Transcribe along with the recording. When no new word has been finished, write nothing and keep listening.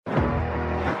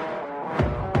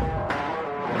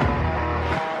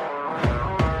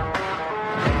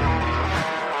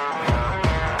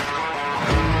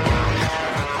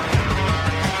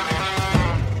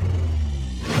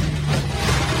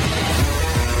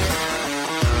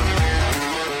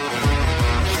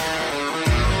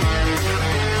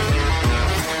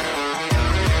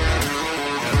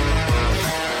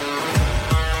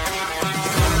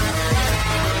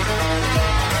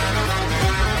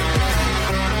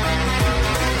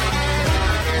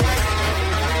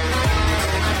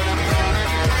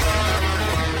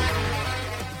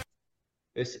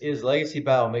This is Legacy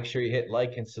Battle. Make sure you hit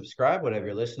like and subscribe, whatever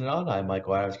you're listening on. I'm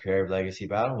Michael Adams, creator of Legacy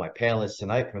Battle. My panelists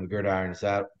tonight from the Gridiron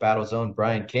Battle Zone,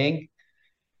 Brian King,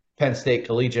 Penn State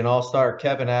Collegiate All-Star,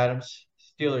 Kevin Adams,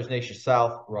 Steelers Nation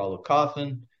South, Rollo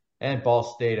Coughlin, and Ball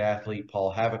State athlete,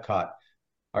 Paul Havicott.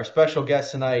 Our special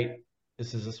guest tonight,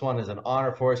 this one is an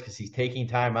honor for us because he's taking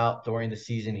time out during the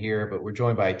season here, but we're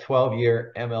joined by a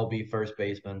 12-year MLB first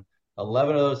baseman,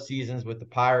 11 of those seasons with the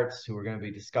Pirates, who we're going to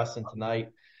be discussing tonight.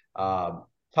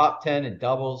 Top 10 in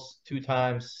doubles 2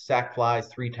 times, sack flies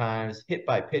 3 times, hit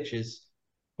by pitches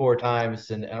 4 times.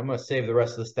 And I'm going to save the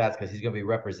rest of the stats because he's going to be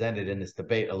represented in this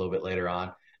debate a little bit later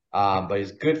on. But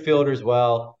he's a good fielder as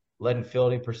well, led in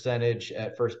fielding percentage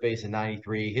at first base in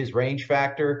 93. His range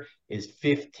factor is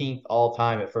 15th all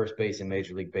time at first base in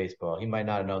Major League Baseball. He might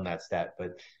not have known that stat,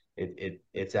 but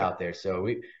it's out there. So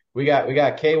we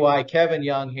got KY Kevin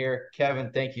Young here.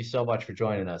 Kevin, thank you so much for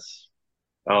joining us.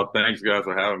 Oh, thanks guys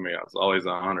for having me. It's always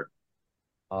an honor.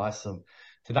 Awesome.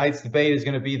 Tonight's debate is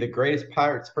going to be the greatest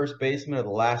Pirates first baseman of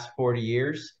the last 40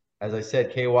 years. As I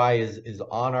said, KY is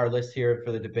on our list here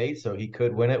for the debate, so he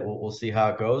could win it. We'll see how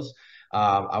it goes.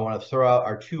 I want to throw out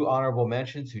our 2 honorable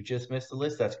mentions who just missed the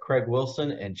list. That's Craig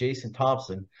Wilson and Jason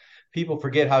Thompson. People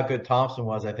forget how good Thompson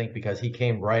was, I think, because he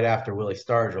came right after Willie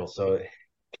Stargell, so it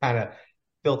kind of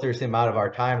filters him out of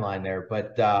our timeline there.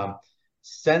 But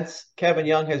since Kevin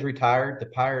Young has retired, the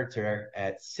Pirates are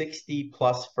at 60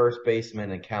 plus first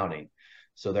basemen and counting.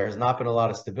 So there has not been a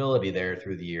lot of stability there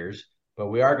through the years. But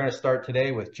we are going to start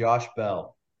today with Josh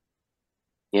Bell.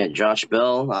 Yeah, Josh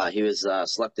Bell, he was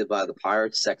selected by the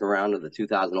Pirates, second round of the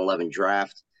 2011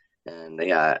 draft. And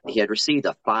he had received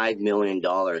a $5 million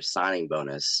signing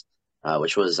bonus,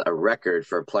 which was a record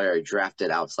for a player drafted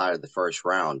outside of the first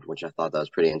round, which I thought that was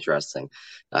pretty interesting.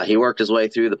 He worked his way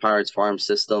through the Pirates farm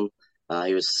system.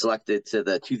 He was selected to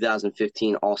the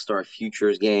 2015 All-Star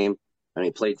Futures game, and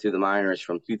he played through the minors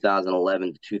from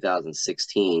 2011 to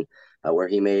 2016, where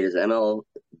he made his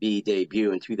MLB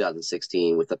debut in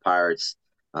 2016 with the Pirates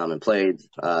and played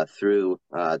through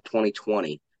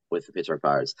 2020 with the Pittsburgh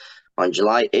Pirates. On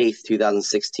July 8th,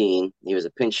 2016, he was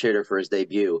a pinch hitter for his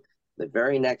debut. The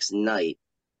very next night,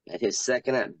 at his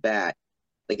second at bat,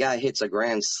 the guy hits a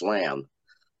grand slam.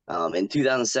 In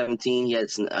 2017, he had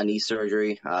a knee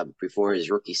surgery before his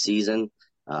rookie season,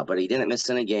 but he didn't miss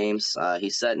any games. He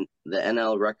set the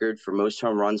NL record for most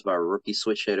home runs by a rookie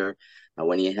switch hitter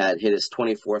when he had hit his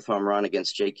 24th home run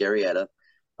against Jake Arrieta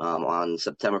on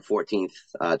September 14th,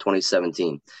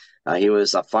 2017. He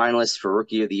was a finalist for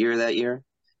Rookie of the Year that year.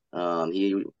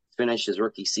 He finished his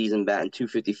rookie season batting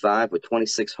 .255 with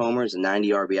 26 homers and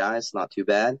 90 RBIs, not too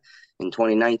bad. In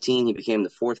 2019, he became the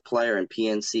 4th player in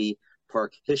PNC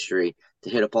Park history to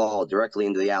hit a ball directly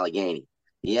into the Allegheny.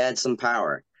 He had some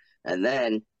power. And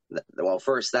then, well,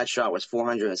 first, that shot was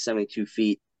 472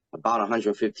 feet, about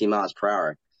 115 miles per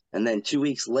hour. And then 2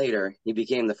 weeks later, he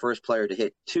became the first player to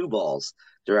hit 2 balls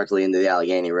directly into the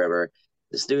Allegheny River.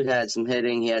 This dude had some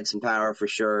hitting. He had some power for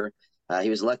sure. He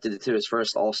was elected to his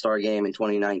first All-Star game in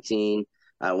 2019.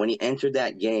 When he entered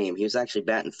that game, he was actually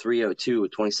batting .302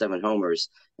 with 27 homers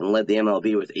and led the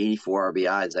MLB with 84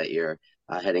 RBIs that year.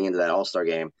 Heading into that All-Star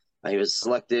game. He was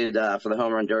selected for the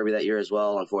Home Run Derby that year as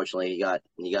well. Unfortunately, he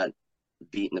got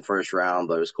beat in the first round,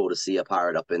 but it was cool to see a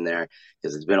Pirate up in there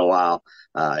because it's been a while.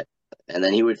 And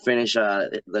then he would finish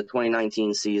the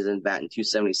 2019 season batting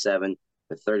 .277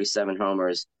 with 37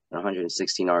 homers and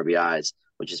 116 RBIs,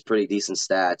 which is pretty decent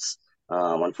stats.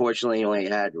 Unfortunately, he only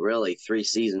had really 3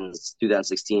 seasons.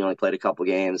 2016 only played a couple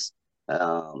games.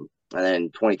 And then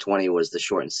 2020 was the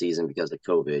shortened season because of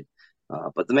COVID.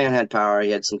 But the man had power. He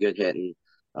had some good hitting.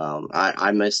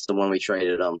 I missed him when we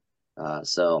traded him.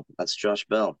 So that's Josh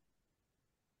Bell.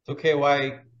 It's okay.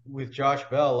 Why with Josh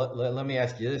Bell? Let me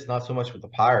ask you this: not so much with the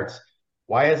Pirates.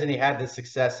 Why hasn't he had the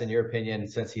success, in your opinion,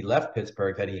 since he left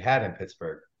Pittsburgh that he had in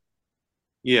Pittsburgh?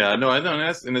 Yeah, no, I know,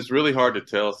 and it's really hard to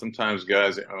tell. Sometimes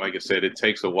guys, like I said, it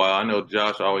takes a while. I know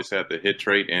Josh always had the hit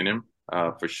trait in him.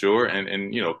 For sure.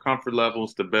 And, comfort level,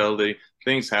 stability,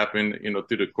 things happen,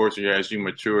 through the course of your, as you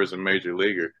mature as a major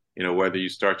leaguer, whether you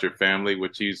start your family,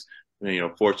 which he's,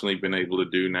 fortunately been able to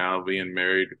do now, being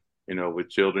married, with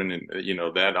children. And,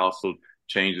 that also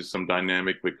changes some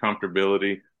dynamic with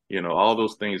comfortability, all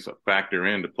those things factor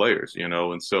into players,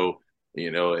 and so,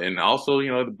 and also,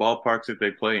 the ballparks that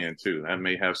they play in too, that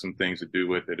may have some things to do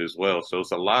with it as well. So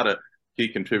it's a lot of key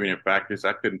contributing factors.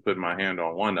 I couldn't put my hand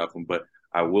on one of them, but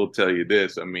I will tell you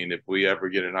this. I mean, if we ever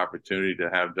get an opportunity to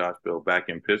have Josh Bell back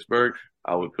in Pittsburgh,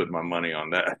 I would put my money on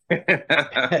that.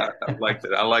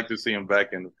 I like to see him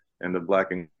back in the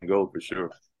black and gold for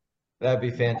sure. That'd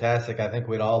be fantastic. I think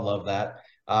we'd all love that.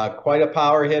 Quite a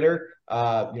power hitter.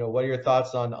 What are your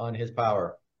thoughts on his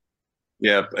power?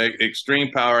 Yeah,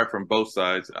 extreme power from both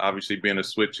sides. Obviously, being a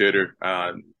switch hitter,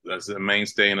 that's a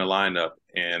mainstay in the lineup.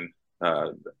 And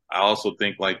I also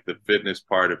think like the fitness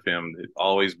part of him,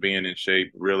 always being in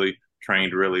shape, really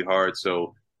trained really hard.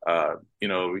 So,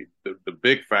 the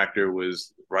big factor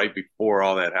was right before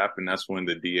all that happened. That's when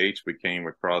the DH became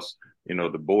across,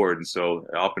 the board. And so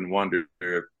I often wonder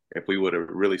if we would have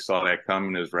really saw that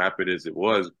coming as rapid as it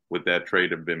was, would that trade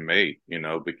have been made,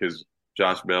 because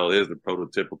Josh Bell is the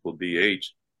prototypical DH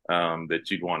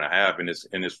that you'd want to have, and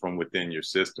it's from within your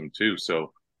system too.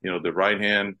 So the right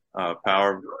hand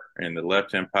power and the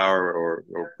left hand power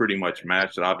are pretty much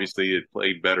matched. Obviously, it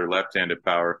played better left handed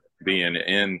power being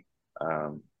in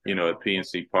at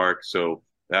PNC Park. So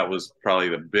that was probably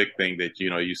the big thing that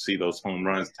you see those home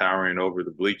runs towering over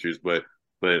the bleachers, but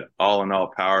all in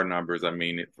all, power numbers. I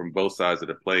mean, from both sides of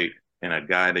the plate. And a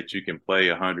guy that you can play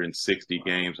 160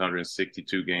 games,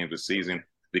 162 games a season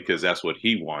because that's what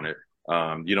he wanted.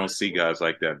 You don't see guys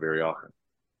like that very often.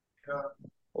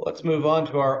 Well, let's move on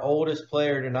to our oldest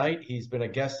player tonight. He's been a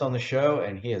guest on the show,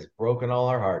 and he has broken all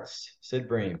our hearts. Sid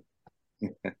Bream.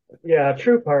 Yeah, a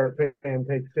true Pirate fan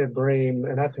takes Sid Bream,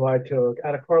 and that's who I took.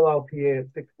 Out of Carlisle, PA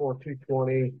at 6'4",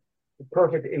 220. The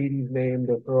perfect 80s name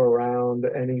to throw around,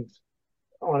 and he's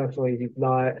not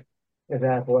as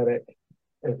athletic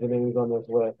as the names on this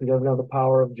list. He doesn't have the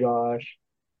power of Josh.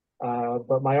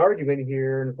 But my argument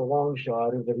here, and it's a long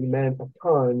shot, is that he meant a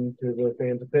ton to the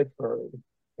fans of Pittsburgh.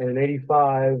 And in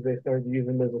 '85, they started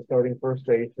using him as a starting first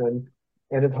baseman,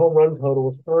 and his home run total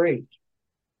was 3,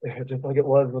 just like it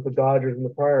was with the Dodgers in the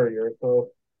prior year.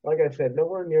 So, like I said,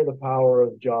 nowhere near the power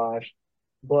of Josh,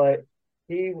 but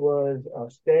he was a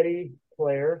steady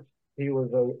player. He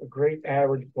was a great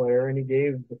average player, and he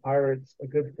gave the Pirates a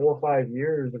good 4 or 5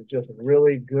 years of just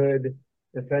really good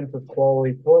defensive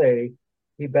quality play.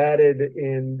 He batted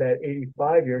in that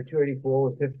 '85 year, 284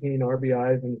 with 15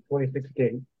 RBIs in 26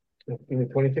 games.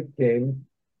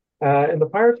 And the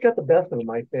Pirates got the best of him,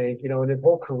 I think. In his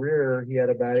whole career, he had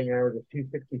a batting average of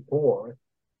 264.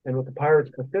 And with the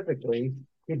Pirates specifically,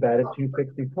 he batted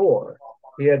 264.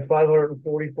 He had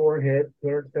 544 hits,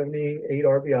 278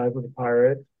 RBIs with the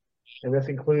Pirates. And this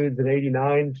includes an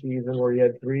 '89 season where he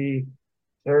had 3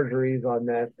 surgeries on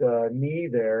that knee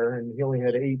there, and he only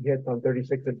had 8 hits on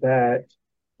 36 at bats,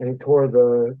 and he tore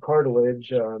the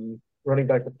cartilage running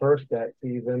back to first that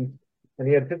season. And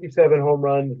he had 57 home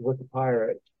runs with the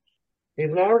Pirates.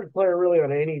 He's an average player really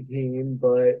on any team,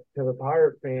 but to the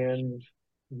Pirate fans,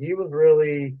 he was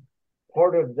really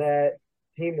part of that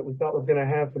team that we thought was going to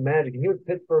have some magic. And he was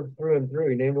Pittsburgh through and through.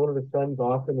 He named one of his sons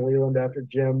Austin Leland after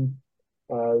Jim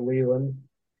Leland.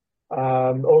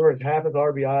 Over half his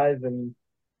RBIs and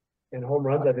home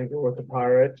runs, I think, were with the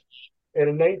Pirates. And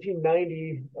in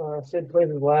 1990, Sid played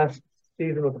his last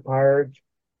season with the Pirates.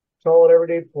 Solid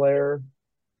everyday player.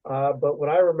 But what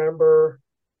I remember,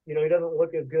 he doesn't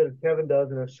look as good as Kevin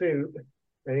does in a suit,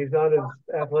 and he's not as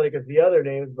athletic as the other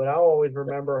names, but I'll always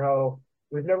remember how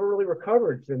we've never really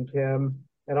recovered since him.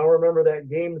 And I'll remember that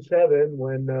game 7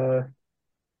 when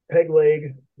peg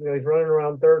leg, he's running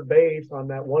around third base on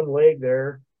that one leg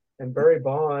there, and Barry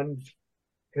Bonds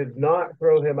could not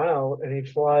throw him out, and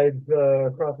he slides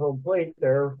across home plate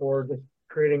there for just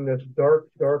creating this dark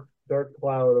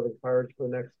cloud of the Pirates for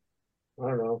the next,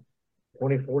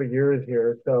 20, 40 years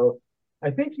here. So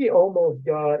I think he almost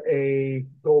got a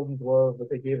Golden Glove, but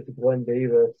they gave it to Glenn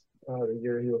Davis the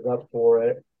year he was up for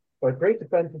it. But great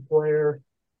defensive player,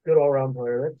 good all-around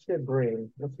player. That's Sid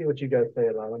Bream. Let's see what you guys say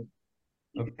about him.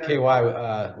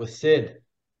 KY, with Sid,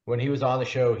 when he was on the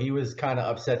show, he was kind of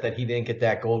upset that he didn't get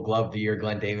that Gold Glove the year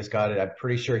Glenn Davis got it. I'm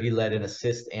pretty sure he led in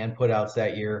assists and putouts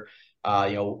that year.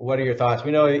 What are your thoughts?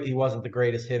 We know he wasn't the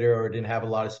greatest hitter or didn't have a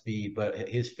lot of speed, but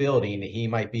his fielding, he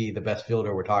might be the best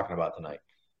fielder we're talking about tonight.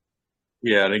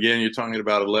 Yeah, and again, you're talking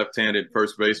about a left-handed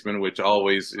first baseman, which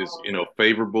always is,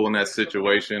 favorable in that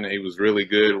situation. He was really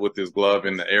good with his glove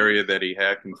in the area that he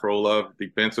had control of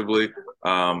defensively.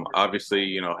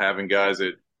 Obviously, having guys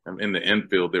that in the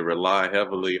infield that rely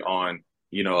heavily on,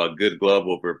 a good glove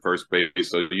over first base.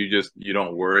 So you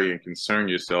don't worry and concern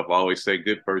yourself. I always say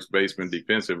good first baseman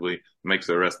defensively makes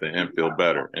the rest of the infield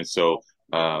better. And so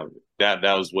that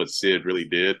was what Sid really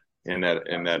did in that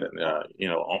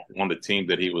on the team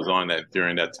that he was on that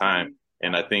during that time.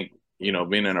 And I think,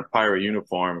 being in a Pirate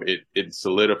uniform, it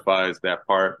solidifies that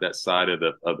side of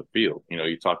the field.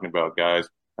 You're talking about guys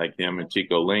like him and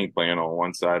Chico Ling playing on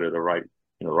one side of the right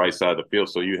side of the field.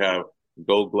 So you have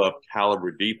Gold Glove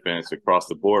caliber defense across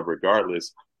the board,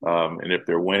 regardless, and if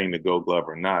they're winning the Gold Glove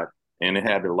or not. And it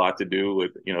had a lot to do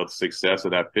with, the success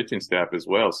of that pitching staff as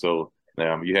well. So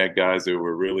You had guys that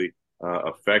were really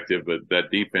effective, but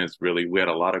that defense really, we had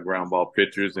a lot of ground ball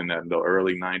pitchers in the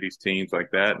early 90s teams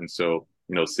like that. And so,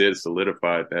 Sid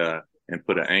solidified and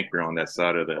put an anchor on that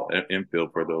side of the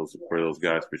infield for those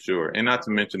guys for sure. And not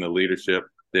to mention the leadership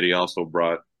that he also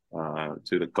brought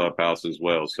to the clubhouse as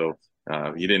well. So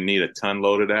you didn't need a ton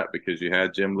load of that because you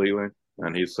had Jim Leland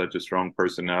and he's such a strong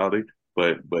personality.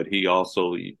 But he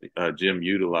also, Jim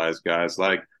utilized guys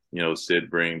like, Sid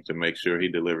Bream to make sure he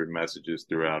delivered messages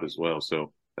throughout as well.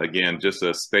 So again, just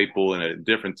a staple and a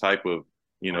different type of,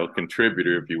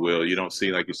 contributor, if you will. You don't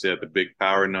see, like you said, the big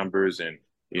power numbers and,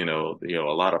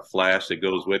 a lot of flash that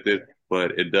goes with it,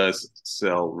 but it does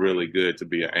sell really good to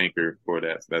be an anchor for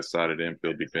that side of the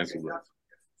infield defensively.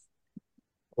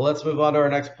 Well, let's move on to our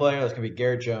next player. That's going to be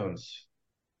Garrett Jones.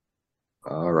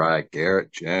 All right,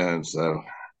 Garrett Jones. So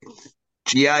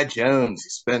G.I. Jones, he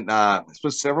spent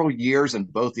several years in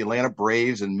both the Atlanta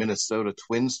Braves and Minnesota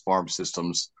Twins farm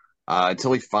systems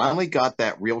until he finally got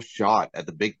that real shot at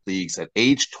the big leagues at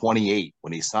age 28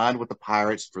 when he signed with the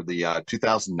Pirates for the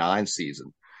 2009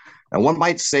 season. And one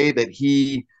might say that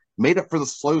he made up for the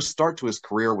slow start to his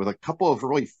career with a couple of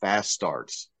really fast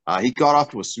starts. He got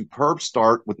off to a superb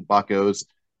start with the Buccos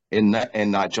in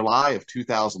July of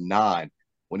 2009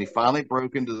 when he finally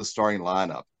broke into the starting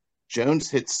lineup.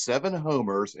 Jones hit 7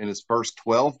 homers in his first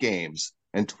 12 games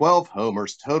and 12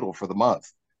 homers total for the month.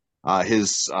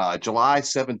 His July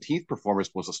 17th performance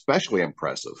was especially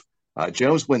impressive.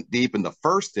 Jones went deep in the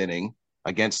first inning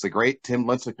against the great Tim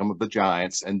Lincecum of the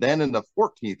Giants, and then in the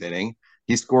 14th inning,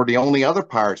 he scored the only other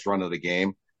Pirates run of the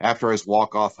game after his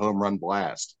walk-off home run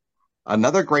blast.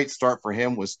 Another great start for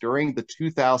him was during the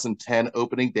 2010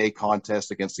 opening day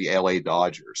contest against the LA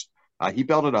Dodgers. He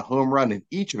belted a home run in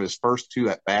each of his first 2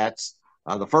 at-bats.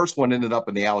 The first one ended up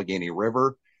in the Allegheny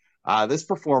River. This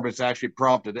performance actually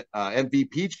prompted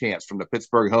MVP chants from the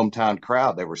Pittsburgh hometown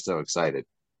crowd. They were so excited.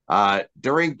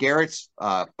 During Garrett's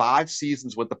 5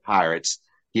 seasons with the Pirates,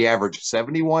 he averaged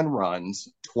 71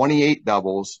 runs, 28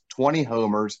 doubles, 20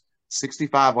 homers,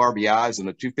 65 RBIs, and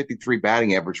a 253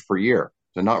 batting average per year.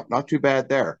 So not too bad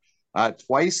there.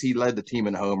 Twice he led the team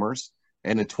in homers,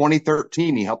 and in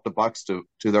 2013 he helped the Bucs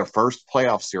to their first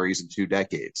playoff series in 2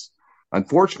 decades.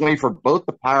 Unfortunately for both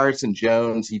the Pirates and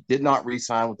Jones, he did not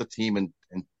re-sign with the team in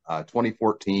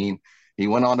 2014. He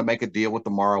went on to make a deal with the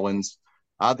Marlins.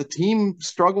 The team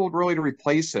struggled really to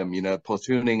replace him,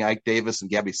 platooning Ike Davis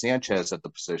and Gabby Sanchez at the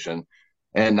position.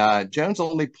 And Jones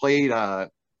only played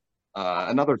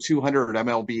another 200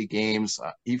 MLB games.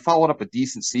 He followed up a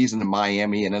decent season in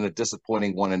Miami and then a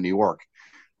disappointing one in New York.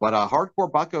 But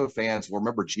hardcore Bucco fans will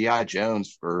remember G.I.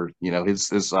 Jones for,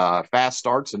 his fast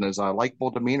starts and his likable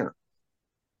demeanor.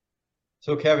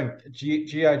 So, Kevin,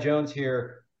 G.I. Jones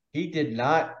here, he did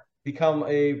not become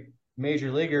a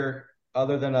major leaguer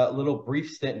other than a little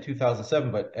brief stint in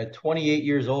 2007, but at 28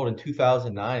 years old in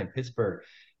 2009 in Pittsburgh.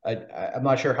 I'm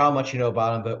not sure how much you know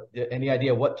about him, but any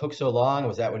idea what took so long?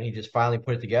 Was that when he just finally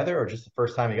put it together or just the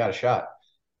first time he got a shot?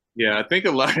 Yeah, I think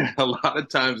a lot of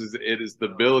times it is the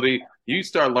ability. You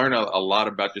start learning a lot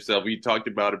about yourself. We talked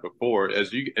about it before.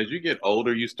 As you get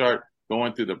older, you start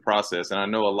going through the process. And I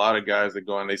know a lot of guys that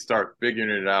go and they start figuring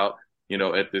it out,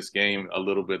 at this game a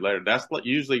little bit later. That's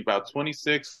usually about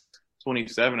 26,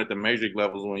 27 at the major league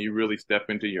levels when you really step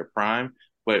into your prime.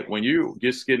 But when you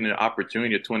just getting an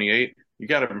opportunity at 28, you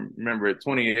got to remember at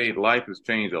 28, life has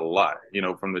changed a lot,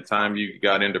 from the time you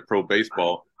got into pro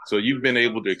baseball. So you've been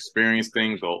able to experience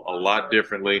things a lot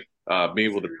differently, be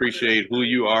able to appreciate who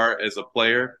you are as a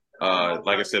player.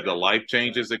 Like I said, the life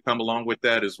changes that come along with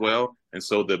that as well. And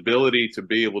so the ability to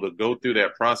be able to go through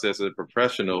that process as a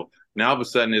professional, now all of a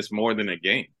sudden it's more than a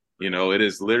game. It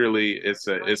is literally, it's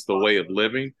the way of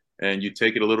living. And you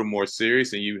take it a little more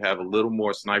serious and you have a little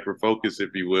more sniper focus,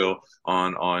 if you will,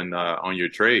 on your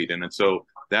trade. And so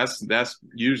that's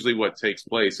usually what takes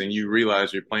place. And you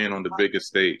realize you're playing on the biggest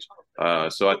stage.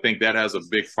 So I think that has a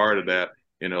big part of that,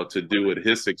 to do with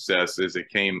his success as it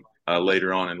came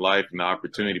later on in life and the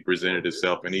opportunity presented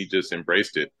itself and he just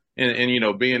embraced it.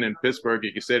 And being in Pittsburgh,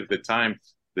 like you said at the time,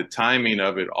 the timing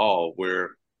of it all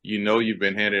where, you've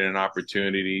been handed an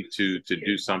opportunity to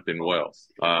do something well.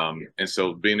 And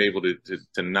so being able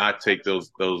to not take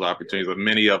those opportunities that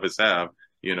many of us have,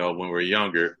 when we're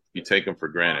younger, you take them for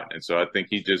granted. And so I think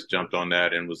he just jumped on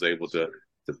that and was able to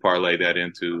parlay that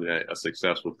into a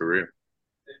successful career.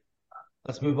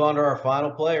 Let's move on to our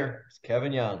final player. It's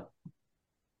Kevin Young.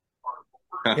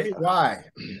 Hey, why?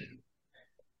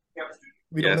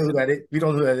 We don't know who that is. We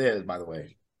don't know who that is, by the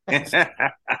way.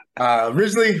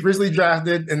 Originally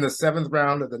drafted in the 7th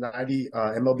round of the 90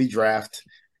 MLB draft.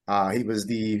 He was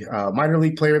the minor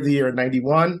league player of the year in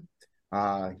 91.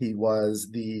 He was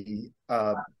the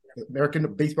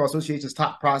American Baseball Association's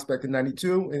top prospect in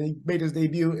 92, and he made his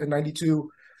debut in 92,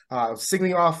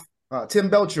 singling off Tim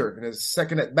Belcher in his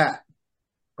second at bat.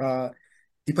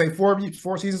 He played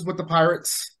four seasons with the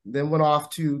Pirates, then went off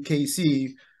to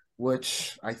KC,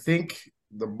 which I think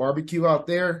the barbecue out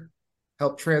there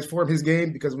helped transform his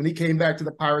game, because when he came back to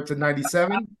the Pirates in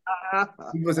 97,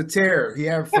 he was a terror. He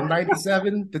had from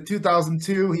 97 to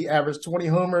 2002, he averaged 20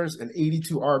 homers and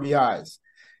 82 RBIs.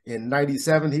 In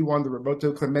 97, he won the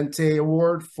Roberto Clemente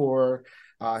Award for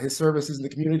his services in the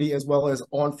community, as well as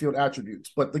on-field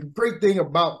attributes. But the great thing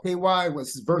about KY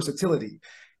was his versatility.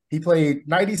 He played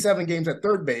 97 games at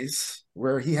third base,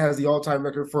 where he has the all-time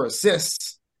record for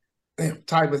assists,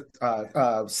 tied with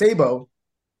Sabo,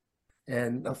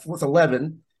 and with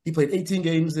 11. He played 18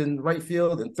 games in right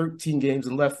field and 13 games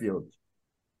in left field.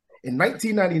 In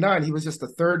 1999, he was just the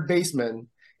third baseman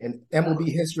in MLB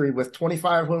history with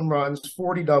 25 home runs,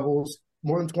 40 doubles,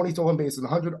 more than 20 stolen bases, and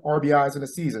 100 RBIs in a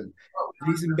season.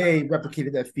 Jason Bay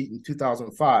replicated that feat in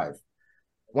 2005.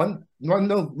 One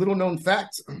little known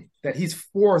fact, that he's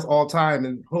fourth all time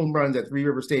in home runs at Three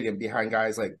River Stadium, behind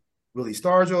guys like Willie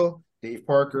Stargell, Dave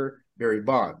Parker, Barry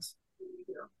Bonds.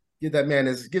 Give that man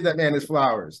his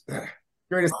flowers.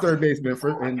 Greatest third baseman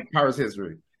in Pirates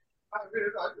history.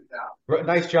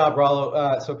 Nice job,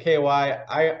 Rollo. So KY,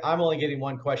 I'm only getting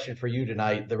one question for you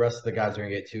tonight. The rest of the guys are gonna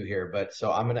get two here, but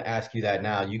so I'm gonna ask you that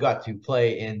now. You got to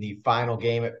play in the final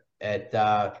game at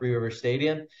Three River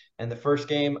Stadium, and the first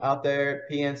game out there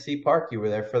at PNC Park. You were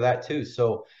there for that too.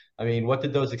 So, I mean, what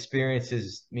did those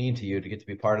experiences mean to you to get to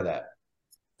be part of that?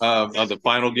 Of the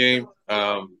final game,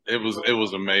 it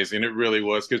was amazing. It really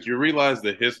was, because you realize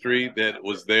the history that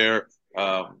was there,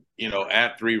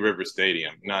 at Three River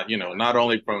Stadium. Not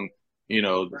only from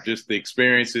just the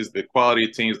experiences, the quality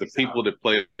of teams, the people that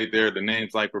played there, the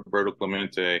names like Roberto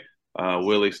Clemente,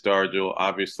 Willie Stargell,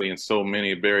 obviously, and so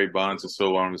many, Barry Bonds, and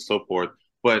so on and so forth.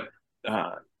 But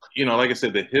like I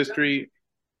said, the history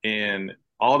and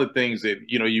all the things that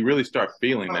you really start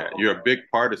feeling that you're a big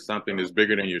part of something that's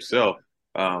bigger than yourself.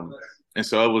 And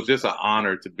so it was just an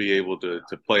honor to be able to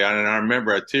play. And I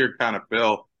remember a tear kind of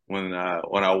fell when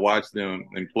I watched them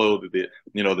implode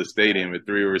the stadium at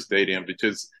Three River Stadium,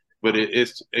 but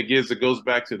it goes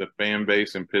back to the fan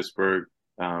base in Pittsburgh,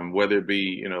 whether it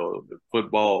be the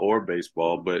football or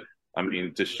baseball. But I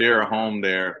mean, to share a home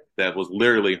there that was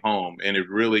literally home, and it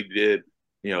really did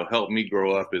help me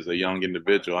grow up as a young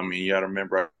individual. I mean, you got to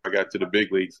remember, I got to the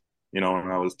big leagues when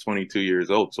I was 22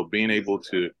 years old. So being able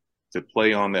to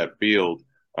play on that field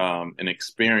and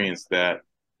experience that,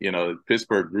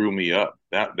 Pittsburgh grew me up.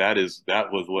 That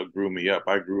was what grew me up.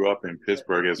 I grew up in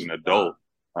Pittsburgh as an adult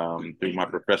through my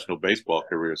professional baseball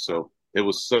career. So it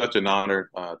was such an honor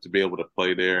to be able to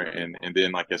play there. And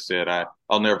then, like I said,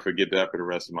 I'll never forget that for the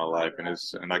rest of my life. And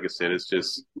like I said, it's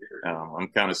just I'm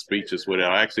kind of speechless with it.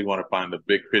 I actually want to find a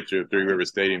big picture of Three River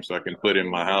Stadium so I can put it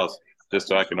in my house, just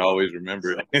so I can always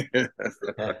remember it.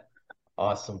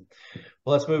 Awesome.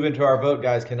 Well, let's move into our vote.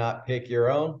 Guys cannot pick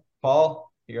your own. Paul,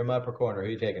 you're in my upper corner. Who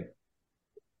are you taking?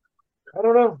 I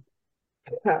don't know.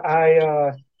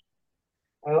 I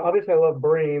obviously I love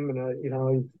Bream, and he's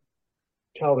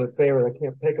childhood favorite. I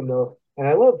can't pick him though. And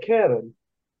I love Kevin,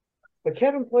 but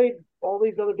Kevin played all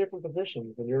these other different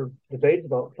positions, and your debate's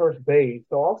about first base.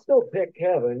 So I'll still pick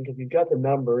Kevin because he's got the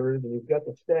numbers and he's got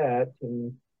the stats,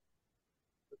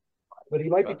 but he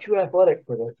might be too athletic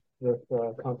for this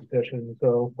competition.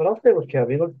 So, but I'll stay with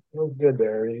Kevin. He looks good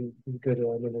there. He's good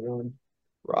number one.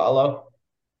 Rollo.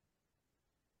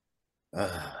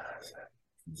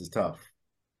 This is tough.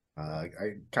 I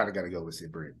kind of got to go with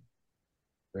Sid Bream.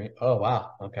 Oh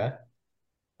wow. Okay.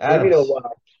 Adams. You know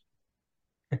what?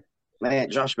 Man,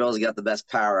 Josh Bell's got the best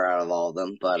power out of all of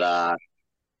them, but not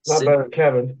better than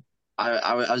Kevin.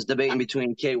 I was debating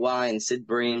between KY and Sid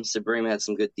Bream. Sid Bream had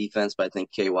some good defense, but I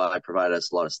think KY provided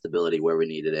us a lot of stability where we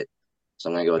needed it. So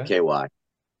I'm going to go with KY.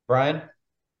 Brian?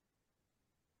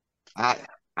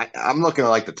 I'm looking at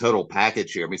like the total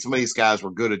package here. I mean, some of these guys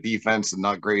were good at defense and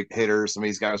not great hitters. Some of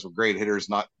these guys were great hitters,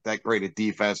 not that great at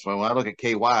defense. But when I look at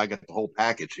KY, I got the whole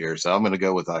package here. So I'm going to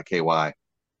go with KY. All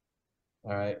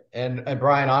right. And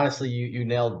Brian, honestly, you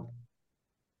nailed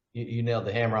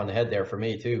the hammer on the head there for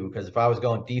me too, because if I was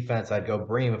going defense, I'd go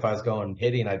Bream. If I was going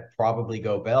hitting, I'd probably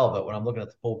go Bell. But when I'm looking at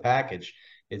the full package,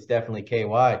 it's definitely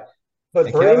KY.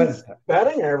 But Bream's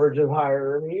batting average is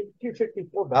higher. I mean,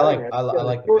 264 batting I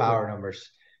like the power numbers.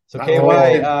 So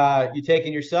KY, you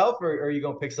taking yourself, or are you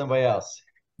going to pick somebody else?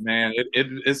 Man,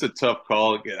 it's a tough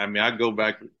call. I mean, I go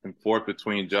back and forth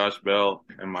between Josh Bell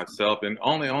and myself, and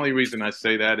only reason I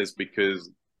say that is because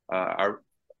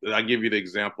I give you the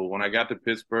example. When I got to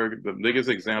Pittsburgh, the biggest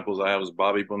examples I have was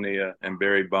Bobby Bonilla and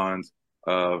Barry Bonds,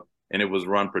 and it was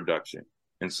run production.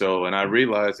 And I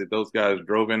realized that those guys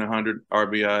drove in 100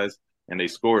 RBIs and they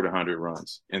scored 100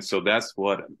 runs. And so that's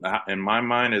what, in my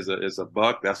mind, as a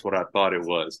buck, that's what I thought it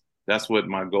was. That's what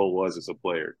my goal was as a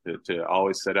player, to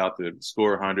always set out to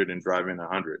score 100 and drive in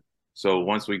 100. So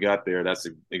once we got there, that's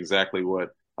exactly what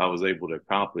I was able to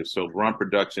accomplish. So run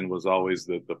production was always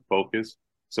the focus.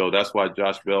 So that's why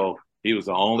Josh Bell, he was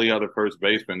the only other first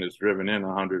baseman that's driven in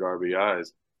 100 RBIs,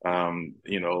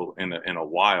 in a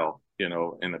while,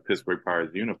 in the Pittsburgh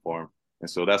Pirates uniform. And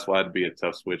so that's why it'd be a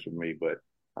tough switch for me. But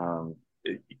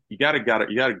you gotta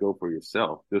go for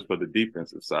yourself, just for the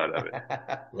defensive side of it.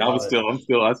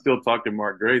 I still talk to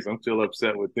Mark Grace. I'm still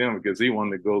upset with him because he won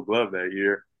the Gold Glove that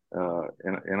year.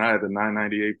 And I had the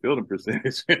 998 fielding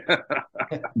percentage.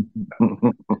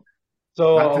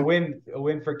 So a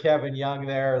win for Kevin Young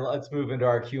there. Let's move into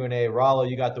our Q&A. Rollo,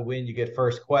 you got the win. You get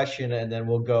first question, and then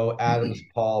we'll go Adams,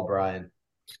 Paul, Brian.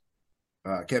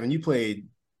 Kevin, you played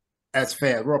as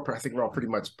fans. I think we're all pretty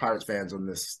much Pirates fans on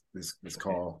this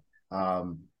call.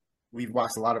 We've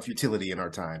watched a lot of futility in our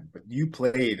time, but you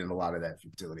played in a lot of that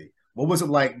futility. What was it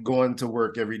like going to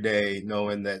work every day,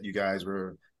 knowing that you guys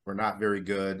were not very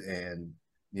good, and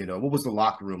what was the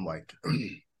locker room like?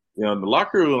 The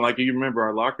locker room, like you remember,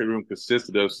 our locker room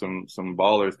consisted of some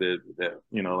ballers that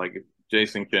like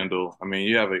Jason Kendall. I mean,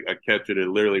 you have a catcher that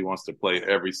literally wants to play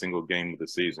every single game of the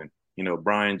season.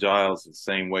 Brian Giles, the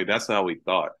same way. That's how we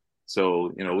thought.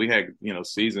 So, we had,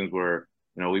 seasons where,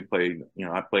 we played,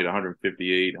 I played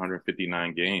 158,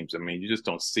 159 games. I mean, you just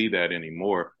don't see that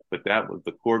anymore. But that was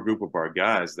the core group of our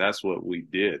guys. That's what we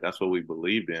did. That's what we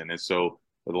believed in. And so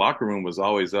the locker room was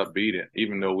always upbeat,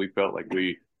 even though we felt like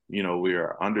we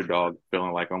were underdog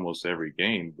feeling like almost every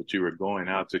game, but you were going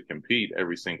out to compete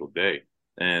every single day.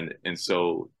 And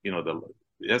so,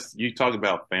 you talk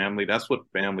about family. That's what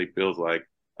family feels like.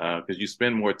 Because you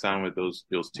spend more time with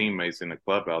those teammates in the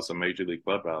clubhouse, a major league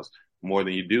clubhouse, more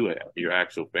than you do your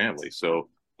actual family. So,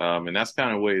 and that's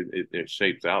kind of the way it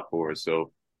shapes out for us.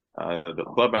 So, the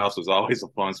clubhouse was always a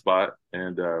fun spot.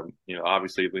 And,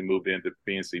 obviously we moved into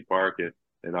PNC Park, it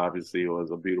obviously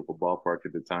was a beautiful ballpark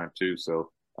at the time too.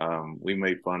 So, we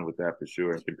made fun with that for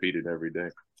sure and competed every day.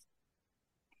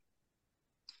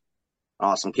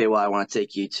 Awesome. Okay. Well, I want to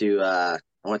take you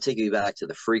back to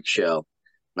the Freak Show.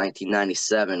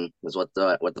 1997 is what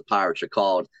the Pirates are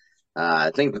called.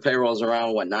 I think the payroll is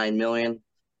around $9 million.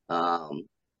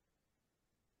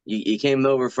 You came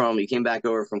back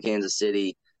over from Kansas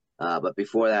City, but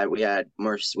before that we had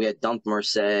dumped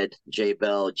Merced, Jay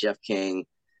Bell, Jeff King.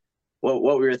 What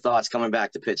were your thoughts coming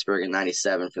back to Pittsburgh in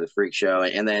 '97 for the Freak Show?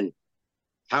 And then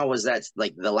how was that,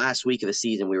 like, the last week of the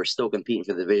season? We were still competing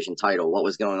for the division title. What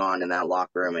was going on in that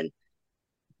locker room, and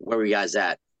where were you guys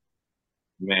at?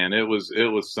 Man, it was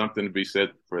something to be said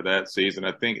for that season.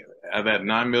 I think of that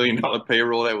 $9 million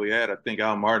payroll that we had, I think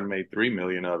Al Martin made $3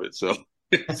 million of it. So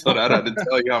that had to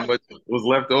tell you how much was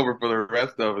left over for the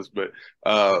rest of us. But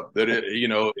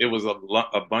it was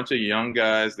a bunch of young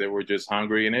guys that were just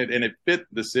hungry, and it fit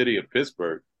the city of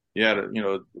Pittsburgh. You had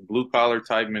blue collar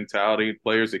type mentality,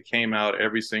 players that came out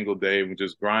every single day and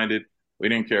just grinded. We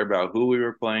didn't care about who we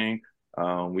were playing.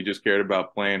 We just cared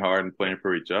about playing hard and playing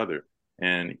for each other.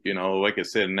 And, like I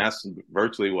said, and that's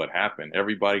virtually what happened.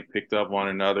 Everybody picked up one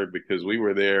another because we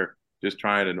were there just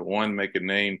trying to, make a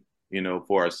name,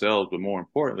 for ourselves, but more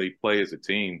importantly, play as a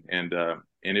team. And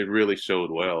it really showed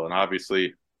well. And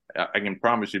obviously, I can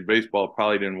promise you, baseball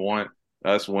probably didn't want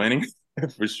us winning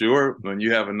for sure. When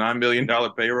you have a $9 million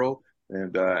payroll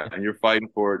and you're fighting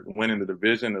for winning the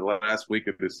division the last week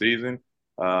of the season,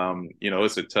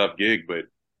 it's a tough gig, but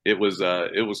it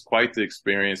was quite the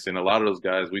experience. And a lot of those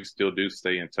guys we still do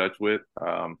stay in touch with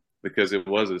because it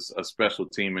was a special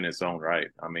team in its own right.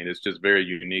 I mean, it's just very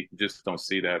unique. You just don't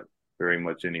see that very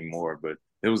much anymore, but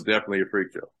it was definitely a freak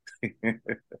show.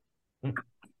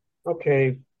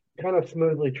 Okay, kind of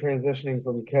smoothly transitioning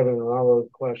from Kevin and Rollo's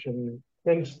question.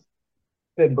 Since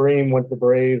Sid Bream went to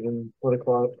Braves and put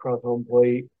across home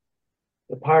plate,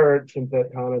 the Pirates since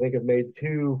that time I think have made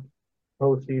 2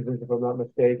 postseasons, if I'm not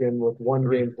mistaken, with 1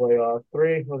 game playoff.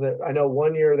 3 was it? I know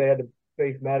 1 year they had to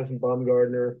face Madison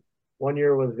Bumgarner. 1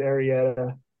 year was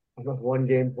Arrieta. I know 1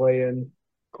 game play-in.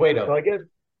 Cueto. So I guess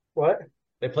what?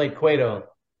 They played Cueto.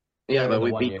 Yeah, but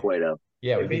we beat Cueto.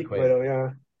 Yeah, we beat Cueto.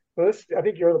 Yeah. So I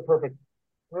think you're the perfect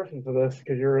person for this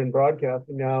because you're in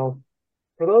broadcasting now.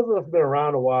 For those of us who've been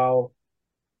around a while,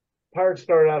 Pirates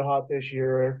started out hot this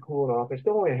year. They're cooling off. They're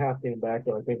still only a half game back,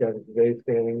 though, I think, out of today's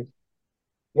standings.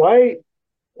 Why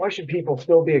should people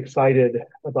still be excited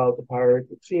about the Pirates?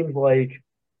 It seems like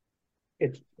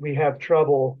we have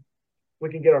trouble. We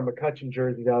can get our McCutcheon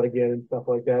jerseys out again and stuff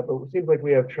like that, but it seems like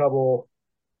we have trouble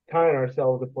tying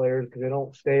ourselves to players because they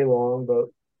don't stay long. But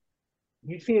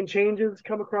you seeing changes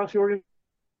come across the organization?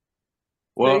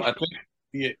 Well, I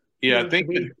think, yeah, I think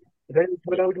Is there anything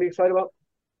coming out we can be excited about?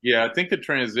 Yeah, I think the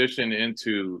transition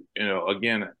into,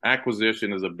 again,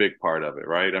 acquisition is a big part of it,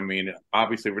 right? I mean,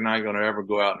 obviously, we're not going to ever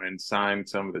go out and sign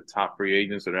some of the top free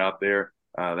agents that are out there.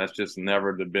 That's just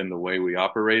never been the way we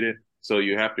operated. So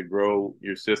you have to grow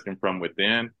your system from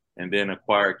within and then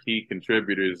acquire key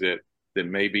contributors that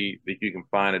maybe that you can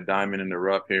find a diamond in the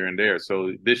rough here and there.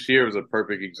 So this year was a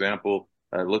perfect example.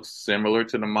 It looks similar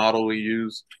to the model we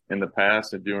used in the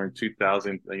past and during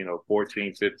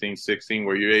 2014, 15, 16,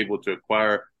 where you're able to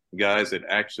acquire guys that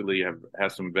actually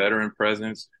have some veteran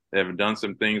presence. They have done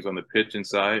some things on the pitching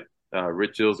side.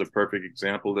 Rich Hill's a perfect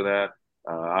example of that.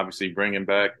 Obviously, bringing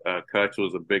back Kutch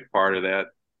was a big part of that.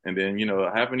 And then,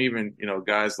 having even,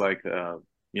 guys like,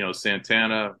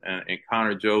 Santana and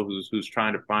Connor Joe, who's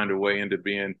trying to find a way into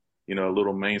being, a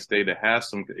little mainstay that has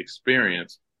some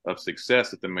experience of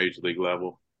success at the major league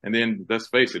level. And then let's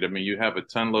face it, I mean, you have a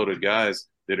ton load of guys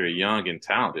that are young and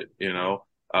talented,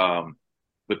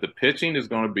 but the pitching is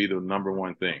going to be the number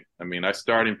one thing. I mean, I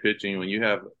start in pitching when you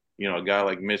have, a guy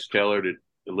like Mitch Keller that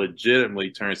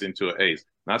legitimately turns into an ace,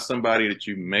 not somebody that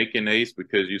you make an ace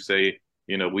because you say,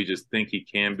 we just think he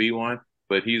can be one,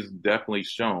 but he's definitely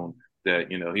shown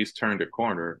that, he's turned a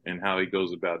corner in how he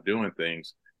goes about doing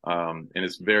things. And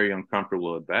it's very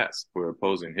uncomfortable at bats for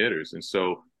opposing hitters. And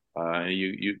so,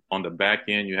 you on the back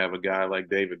end, you have a guy like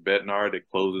David Bednar that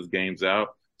closes games out.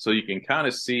 So you can kind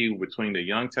of see between the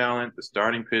young talent, the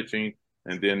starting pitching,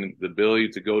 and then the ability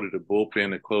to go to the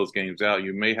bullpen and close games out.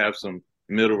 You may have some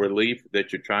middle relief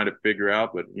that you're trying to figure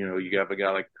out, but, you have a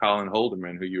guy like Colin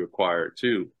Holderman who you acquired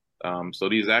too. So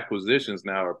these acquisitions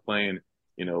now are playing,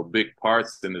 big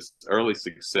parts in this early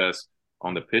success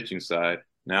on the pitching side.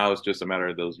 Now it's just a matter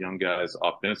of those young guys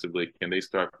offensively. Can they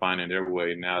start finding their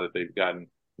way now that they've gotten,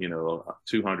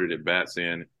 200 at bats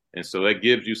in? And so that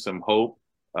gives you some hope.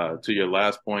 To your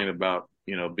last point about,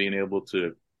 being able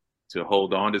to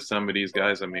hold on to some of these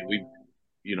guys. I mean,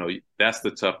 that's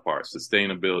the tough part,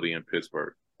 sustainability in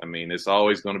Pittsburgh. I mean, it's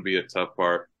always going to be a tough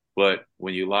part, but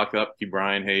when you lock up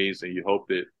Brian Hayes and you hope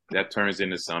that turns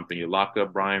into something, you lock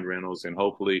up Brian Reynolds and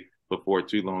hopefully before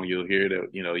too long, you'll hear that,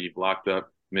 you've locked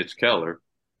up Mitch Keller.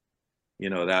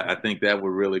 That I think that would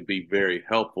really be very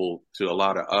helpful to a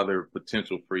lot of other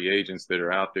potential free agents that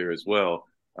are out there as well.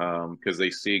 Because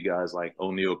they see guys like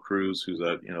O'Neal Cruz, who's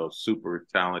a super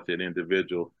talented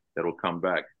individual that will come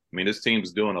back. I mean, this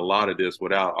team's doing a lot of this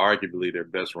without arguably their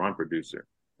best run producer,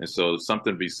 and so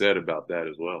something to be said about that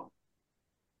as well.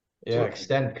 Yeah,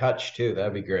 extend Kutch too.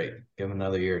 That'd be great. Give him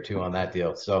another year or two on that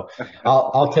deal. So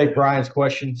I'll take Brian's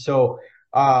question. So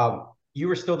you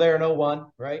were still there in 01,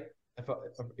 right?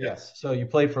 Yes. So you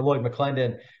played for Lloyd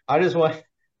McClendon. I just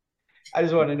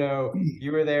want to know,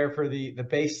 you were there for the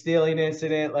base stealing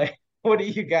incident. Like, what are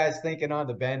you guys thinking on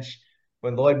the bench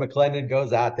when Lloyd McClendon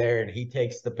goes out there and he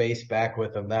takes the base back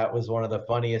with him? That was one of the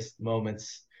funniest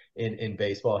moments in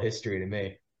baseball history to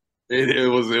me. It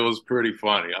was pretty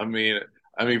funny. I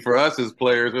mean, for us as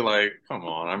players, we're like, come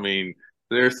on. I mean,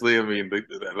 seriously. I mean,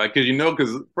 like,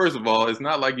 because first of all, it's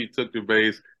not like you took the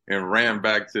base and ran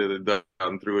back to the dugout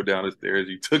and threw it down the stairs.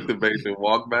 You took the base and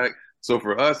walked back. So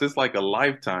for us, it's like a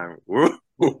lifetime. We're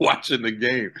watching the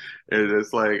game, and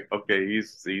it's like, okay,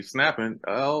 he's snapping.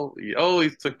 Oh, he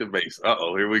took the base.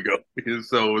 Here we go.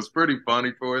 So it's pretty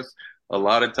funny for us. A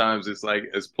lot of times, it's like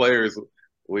as players,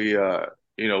 we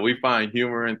we find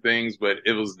humor in things, but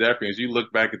it was definitely, as you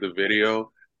look back at the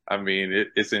video, I mean,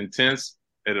 it's intense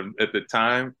at the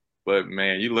time, but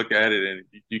man, you look at it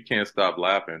and you can't stop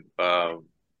laughing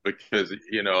because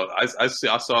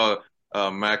I saw.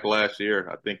 Mac last year,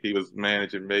 I think he was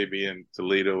managing maybe in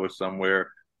Toledo or somewhere,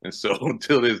 and so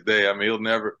until this day, I mean,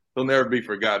 he'll never be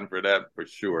forgotten for that for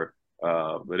sure.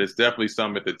 But it's definitely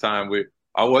something at the time.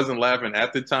 I wasn't laughing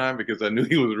at the time because I knew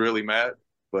he was really mad,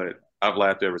 but I've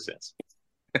laughed ever since.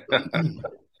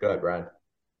 Go ahead, Brian.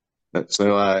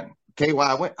 So, KY,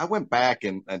 I went back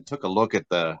and took a look at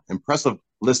the impressive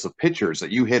list of pitchers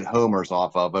that you hit homers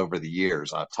off of over the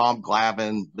years. Tom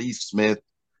Glavine, Lee Smith,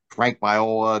 Frank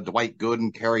Viola, Dwight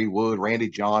Gooden, Kerry Wood, Randy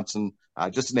Johnson,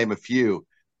 just to name a few.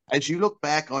 As you look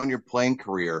back on your playing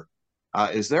career,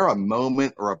 is there a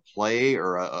moment or a play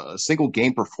or a single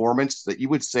game performance that you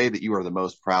would say that you are the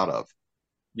most proud of?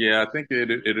 Yeah, I think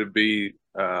it'd be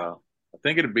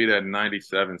that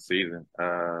 '97 season.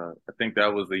 I think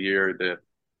that was the year that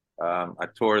I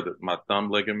tore my thumb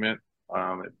ligament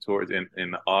towards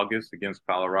in August against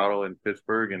Colorado in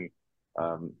Pittsburgh, and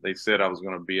They said I was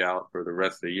going to be out for the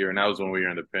rest of the year, and that was when we were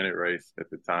in the pennant race at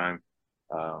the time.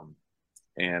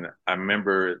 And I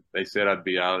remember they said I'd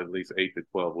be out at least 8 to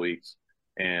 12 weeks,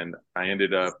 and I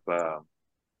ended up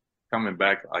coming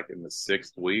back like in the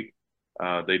sixth week.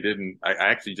 They didn't. I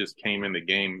actually just came in the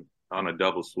game on a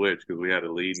double switch because we had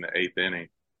a lead in the eighth inning.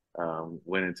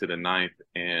 Went into the ninth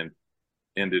and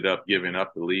ended up giving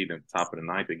up the lead in the top of the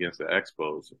ninth against the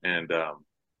Expos, and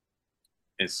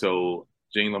so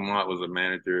Gene Lamont was a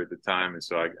manager at the time, and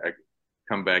so I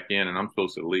come back in and I'm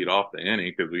supposed to lead off the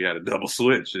inning because we had a double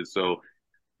switch, and so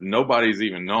nobody's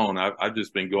even known. I've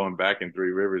just been going back in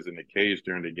Three Rivers in the cage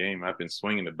during the game. I've been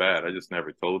swinging the bat. I just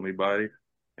never told anybody.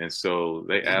 And so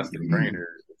they asked the trainer,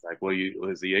 it's like, well,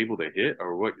 is he able to hit,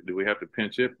 or what? Do we have to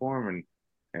pinch hit for him?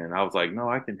 And I was like, no,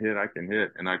 I can hit.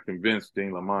 And I convinced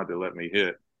Dean Lamont to let me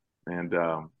hit. And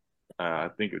I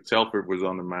think Telford was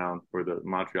on the mound for the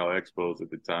Montreal Expos at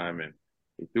the time, and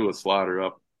he threw a slider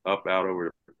up out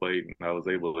over the plate, and I was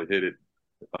able to hit it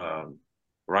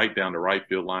right down the right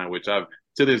field line, which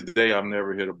to this day, I've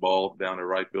never hit a ball down the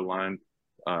right field line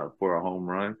for a home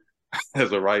run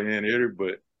as a right-hand hitter,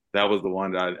 but that was the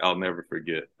one that I'll never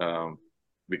forget. And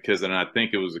I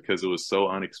think it was because it was so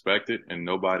unexpected and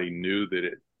nobody knew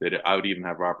that I would even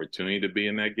have opportunity to be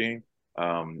in that game.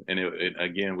 And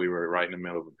again, we were right in the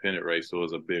middle of a pennant race, so it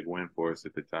was a big win for us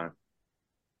at the time.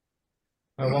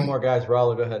 All right, one more, guys.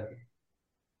 Rollo, go ahead.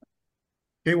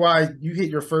 KY, you hit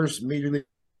your first major league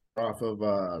off of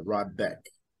Rod Beck.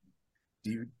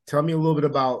 Do you tell me a little bit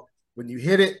about when you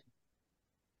hit it?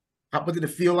 What did it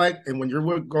feel like? And when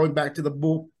you're going back to the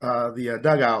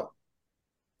dugout,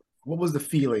 what was the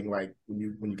feeling like when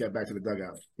you got back to the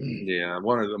dugout? Yeah,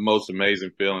 one of the most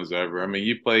amazing feelings ever. I mean,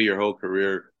 you play your whole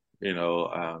career,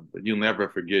 but you'll never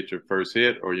forget your first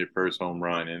hit or your first home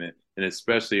run, and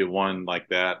especially one like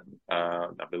that. I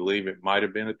believe it might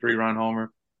have been a 3-run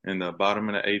homer in the bottom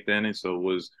of the eighth inning, so it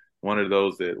was one of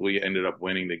those that we ended up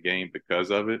winning the game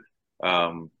because of it.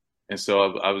 And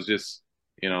so I was just,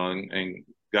 and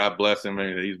God bless him. I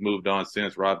mean, he's moved on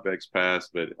since Rod Beck's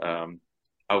passed, but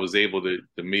I was able to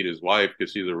meet his wife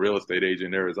because she's a real estate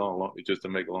agent in Arizona, just to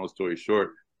make a long story short,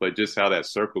 but just how that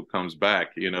circle comes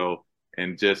back,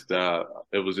 and just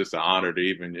it was just an honor to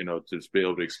even, to just be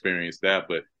able to experience that.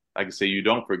 But like I say, you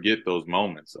don't forget those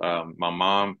moments. My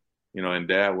mom, and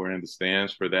dad were in the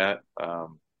stands for that.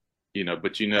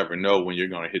 But you never know when you're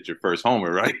going to hit your first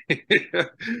homer, right?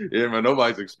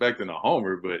 Nobody's expecting a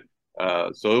homer, but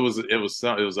so it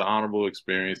was an honorable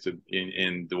experience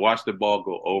to watch the ball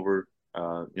go over,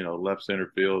 left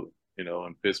center field,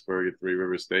 in Pittsburgh at Three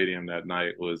Rivers Stadium that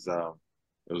night was a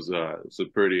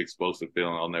pretty explosive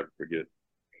feeling I'll never forget.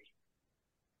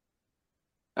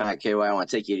 All right, KY, I want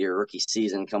to take you to your rookie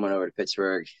season coming over to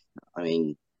Pittsburgh. I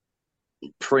mean,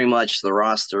 pretty much the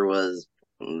roster was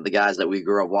the guys that we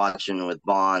grew up watching with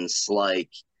Vaughn, Slike,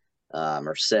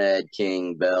 Merced,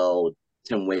 King, Bell,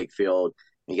 Tim Wakefield.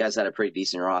 You guys had a pretty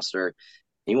decent roster.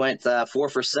 You went 4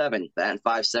 for 7, batting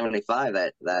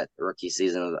 .575 that rookie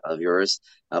season of yours.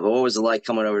 But what was it like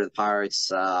coming over to the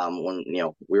Pirates when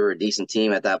we were a decent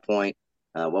team at that point?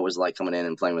 What was it like coming in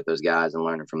and playing with those guys and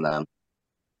learning from them?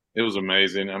 It was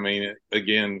amazing. I mean,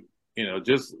 again,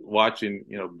 just watching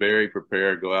Barry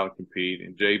prepare, go out and compete,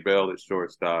 and Jay Bell at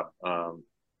shortstop.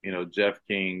 Jeff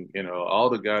King, all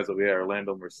the guys that we had,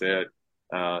 Orlando Merced,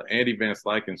 Andy Van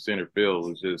Slyke in center field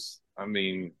was just, I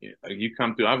mean, you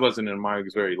come through, I wasn't in the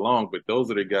minors very long, but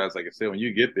those are the guys, like I said, when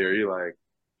you get there, you're like,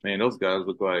 man, those guys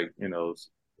look like,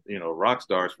 rock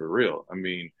stars for real. I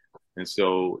mean, and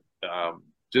so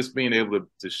just being able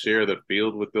to share the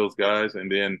field with those guys, and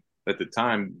then at the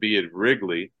time be at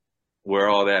Wrigley where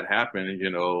all that happened,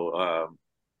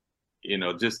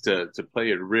 just to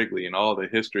play at Wrigley and all the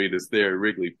history that's there at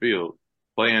Wrigley Field,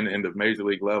 playing in the major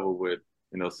league level with,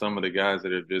 some of the guys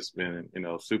that have just been,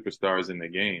 superstars in the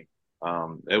game.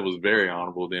 It was very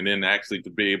honorable. And then actually to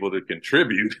be able to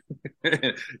contribute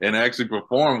and actually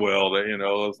perform well,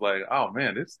 it's like, oh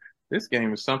man, this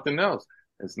game is something else.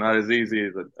 It's not as easy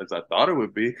as I thought it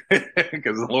would be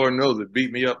because the Lord knows it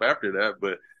beat me up after that.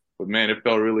 But man, it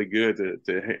felt really good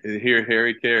to hear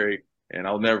Harry Carey. And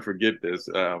I'll never forget this.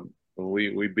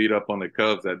 We beat up on the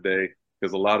Cubs that day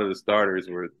because a lot of the starters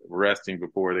were resting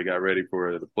before they got ready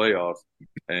for the playoffs.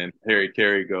 And Harry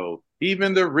Carey go,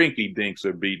 even the rinky dinks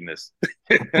are beating us.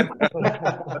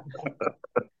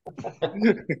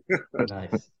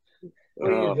 Nice.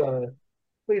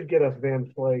 Please get us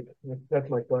Van Slyke. That's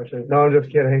my question. No, I'm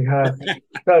just kidding.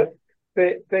 But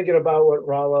thinking about what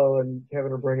Rollo and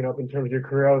Kevin are bringing up in terms of your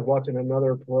career, I was watching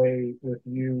another play with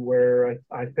you where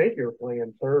I think you're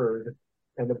playing third.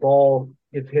 and the ball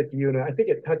gets hit to you, and I think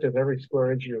it touches every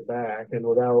square inch of your back, and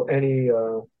without any,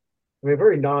 I mean,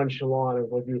 very nonchalant of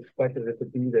what you expected it to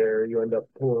be there, you end up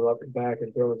pulling it up and back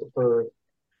and throwing it to first.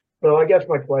 So I guess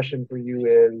my question for you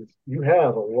is, you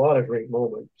have a lot of great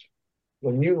moments.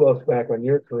 When you look back on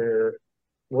your career,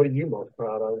 what are you most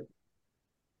proud of?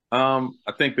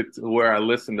 I think that where I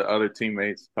listen to other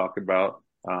teammates talk about,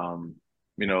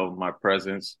 my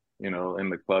presence, in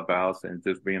the clubhouse and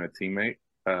just being a teammate.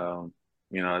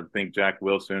 I think Jack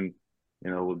Wilson,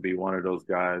 would be one of those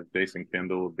guys. Jason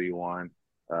Kendall would be one.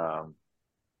 Um,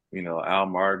 Al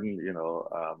Martin,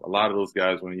 a lot of those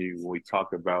guys, when we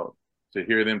talk about, to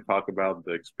hear them talk about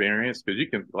the experience,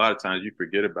 because a lot of times you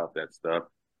forget about that stuff,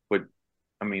 but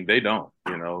I mean, they don't,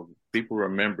 people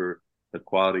remember the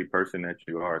quality person that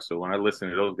you are. So when I listen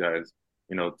to those guys,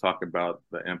 talk about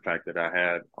the impact that I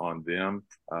had on them,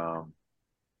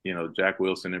 Jack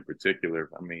Wilson in particular,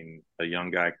 I mean, a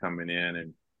young guy coming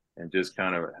in and just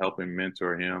kind of helping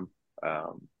mentor him,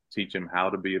 teach him how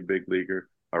to be a big leaguer.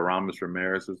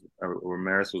 Ramirez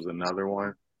was another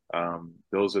one.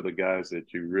 Those are the guys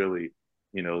that you really,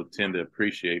 tend to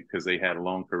appreciate because they had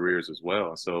long careers as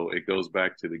well. So it goes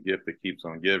back to the gift that keeps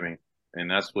on giving.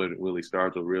 And that's what Willie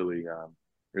Stargell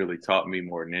really taught me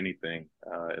more than anything,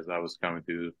 as I was coming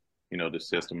through, the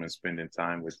system and spending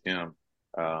time with him.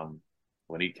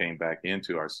 When he came back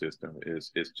into our system,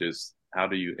 it's just, how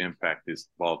do you impact this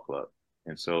ball club?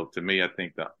 And so to me, I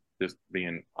think that just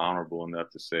being honorable enough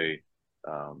to say,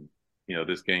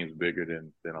 this game's bigger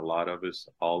than a lot of us,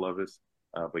 all of us,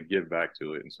 but give back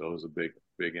to it. And so it was a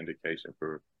big indication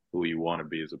for who you want to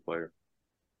be as a player.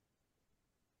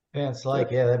 Yeah, it's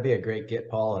like, yeah, that'd be a great get,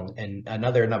 Paul. And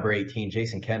another number 18,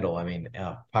 Jason Kendall. I mean,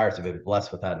 Pirates have been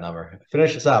blessed with that number.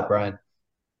 Finish us out, Brian.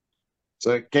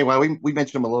 So, okay, well, we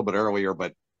mentioned him a little bit earlier,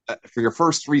 but for your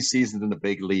first 3 seasons in the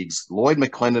big leagues, Lloyd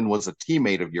McClendon was a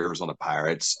teammate of yours on the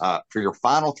Pirates. For your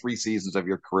final 3 seasons of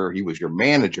your career, he was your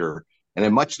manager. And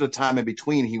then much of the time in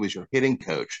between, he was your hitting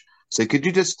coach. So could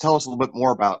you just tell us a little bit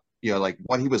more about, like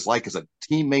what he was like as a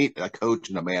teammate, a coach,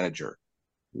 and a manager?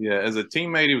 Yeah, as a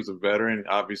teammate, he was a veteran,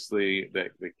 obviously, that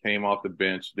came off the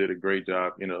bench, did a great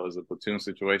job, as a platoon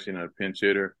situation and a pinch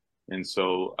hitter. And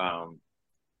so,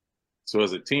 so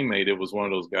as a teammate, it was one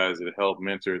of those guys that helped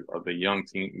mentor the young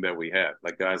team that we had,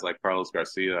 like guys like Carlos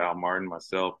Garcia, Al Martin,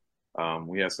 myself.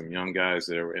 We had some young guys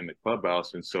that were in the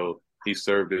clubhouse. And so he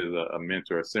served as a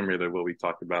mentor, similar to what we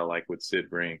talked about, like with Sid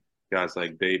Ring, guys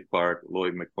like Dave Clark,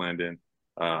 Lloyd McClendon.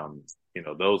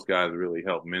 Those guys really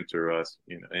helped mentor us,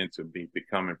 into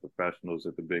becoming professionals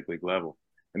at the big league level.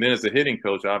 And then as a hitting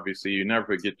coach, obviously, you never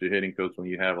forget your hitting coach when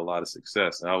you have a lot of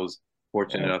success. I was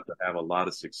fortunate enough to have a lot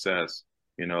of success,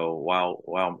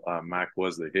 while Mac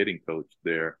was the hitting coach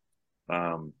there.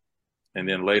 And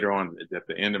then later on, at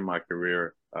the end of my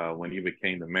career, when he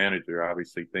became the manager,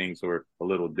 obviously things were a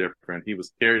little different. He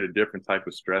was carried a different type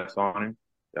of stress on him.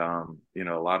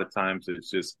 A lot of times it's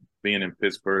just being in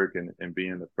Pittsburgh and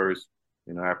being the first,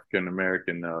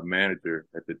 African-American manager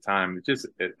at the time.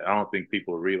 I don't think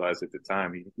people realized at the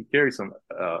time he carried some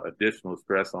additional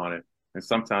stress on it. And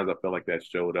sometimes I felt like that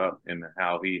showed up in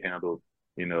how he handled,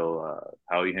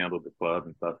 the club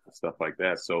and stuff like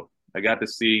that. So I got to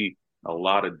see a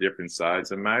lot of different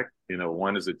sides of Mac.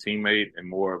 One is a teammate and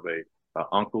more of a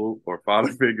uncle or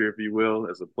father figure, if you will,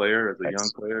 as a player, as a young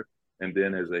player. And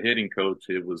then as a hitting coach,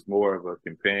 it was more of a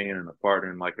companion and a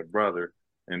partner and like a brother.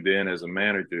 And then as a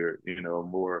manager,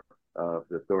 more of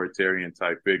the authoritarian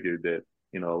type figure that,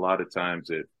 a lot of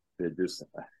times it just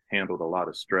handled a lot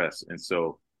of stress. And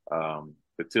so,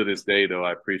 but to this day, though,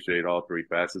 I appreciate all 3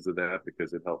 facets of that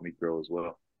because it helped me grow as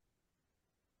well.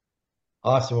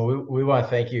 Awesome. Well, we want to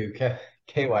thank you,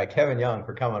 Kevin Young,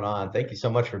 for coming on. Thank you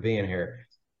so much for being here.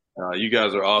 You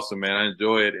guys are awesome, man. I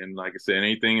enjoy it. And like I said,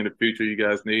 anything in the future you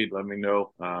guys need, let me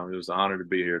know. It was an honor to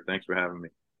be here. Thanks for having me.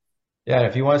 Yeah, and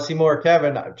if you want to see more of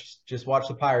Kevin, just watch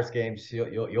the Pirates games.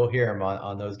 You'll hear him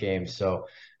on those games. So,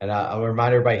 and I'll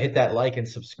remind everybody, hit that like and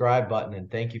subscribe button.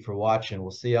 And thank you for watching. We'll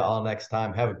see you all next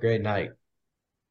time. Have a great night.